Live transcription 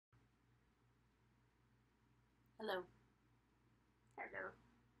Hello. Hello.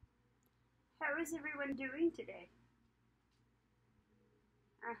 How is everyone doing today?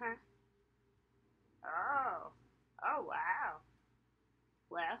 Uh-huh. Oh. Oh, wow.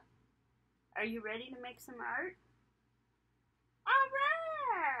 Well, are you ready to make some art? All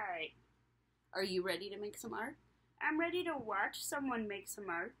right. Are you ready to make some art? I'm ready to watch someone make some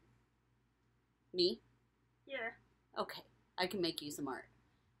art. Me? Yeah. Okay. I can make you some art.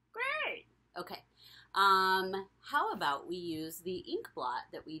 Great. Okay. How about we use the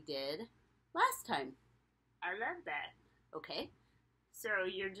Inkblot that we did last time? I love that. Okay. So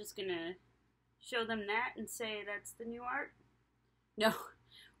you're just gonna show them that and say that's the new art? No,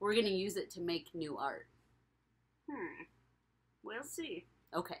 we're gonna use it to make new art. We'll see.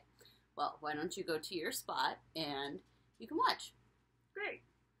 Okay. Well, why don't you go to your spot and you can watch. Great.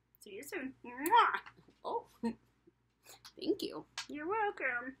 See you soon. Mwah! Oh, thank you. You're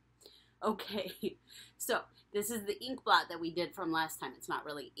welcome. Okay, so this is the Inkblot that we did from last time. It's not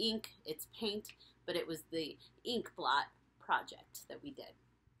really ink, it's paint, but it was the Inkblot project that we did.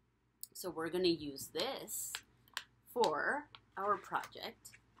 So we're going to use this for our project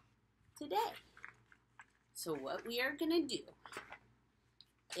today. So what we are going to do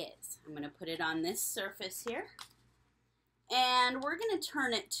is, I'm going to put it on this surface here, and we're going to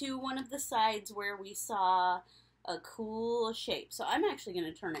turn it to one of the sides where we saw a cool shape. So I'm actually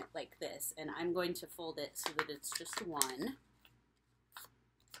going to turn it like this, and I'm going to fold it so that it's just one.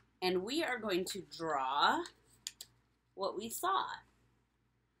 And we are going to draw what we saw.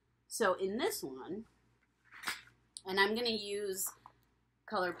 So in this one, and I'm going to use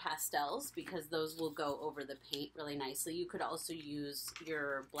color pastels because those will go over the paint really nicely. You could also use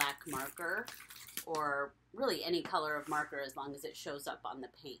your black marker or really any color of marker as long as it shows up on the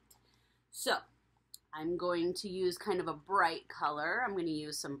paint. So I'm going to use kind of a bright color. I'm going to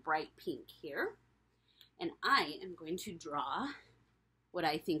use some bright pink here. And I am going to draw what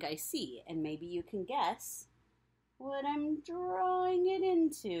I think I see. And maybe you can guess what I'm drawing it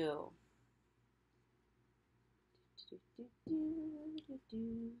into.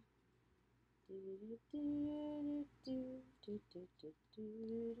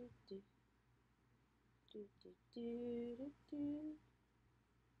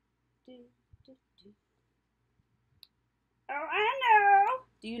 Oh, I know.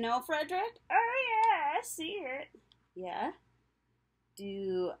 Do you know, Frederick? Oh, yeah, I see it. Yeah?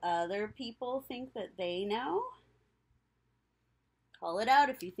 Do other people think that they know? Call it out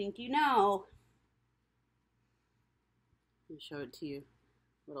if you think you know. Let me show it to you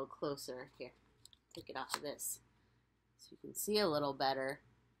a little closer. Here, take it off of this so you can see a little better.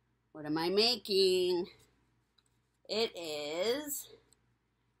 What am I making? It is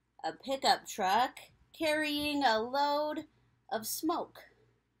a pickup truck carrying a load of smoke.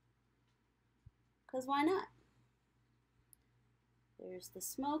 Because why not? There's the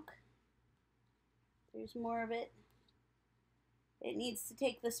smoke. There's more of it. It needs to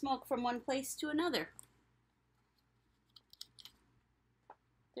take the smoke from one place to another.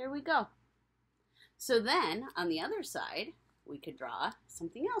 There we go. So then, on the other side, we could draw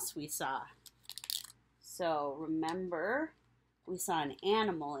something else we saw. So remember, we saw an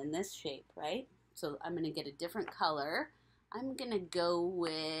animal in this shape, right? So I'm going to get a different color. I'm going to go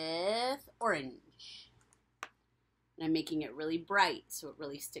with orange. And I'm making it really bright so it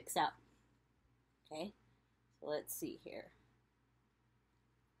really sticks out. Okay, so let's see here.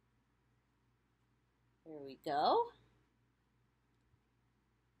 There we go.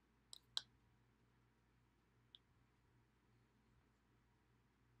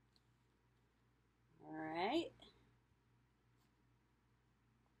 All right.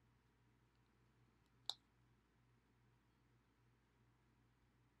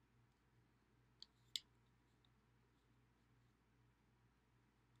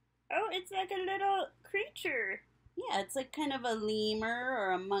 Oh, it's like a little creature. Yeah, it's like kind of a lemur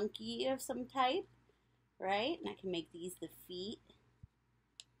or a monkey of some type, right? And I can make these the feet.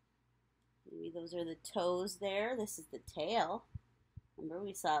 Maybe those are the toes there. This is the tail. Remember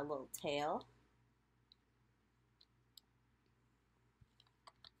we saw a little tail.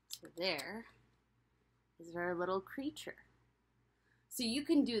 So there is our little creature. So you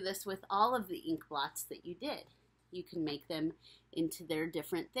can do this with all of the ink blots that you did. You can make them into their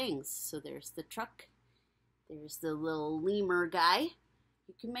different things. So there's the truck. There's the little lemur guy.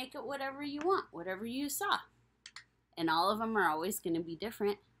 You can make it whatever you want, whatever you saw. And all of them are always going to be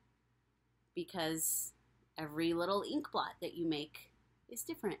different because every little ink blot that you make is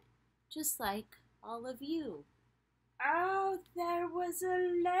different, just like all of you. Oh, there was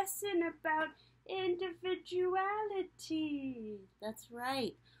a lesson about individuality. That's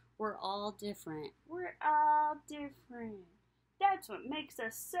right. We're all different. We're all different. That's what makes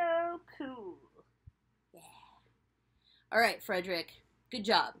us so cool. Yeah. All right, Frederick. Good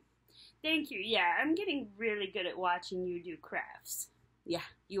job. Thank you. Yeah, I'm getting really good at watching you do crafts. Yeah,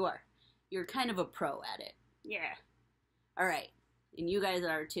 you are. You're kind of a pro at it. Yeah. All right. And you guys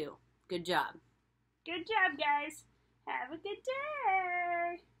are too. Good job. Good job, guys. Have a good day.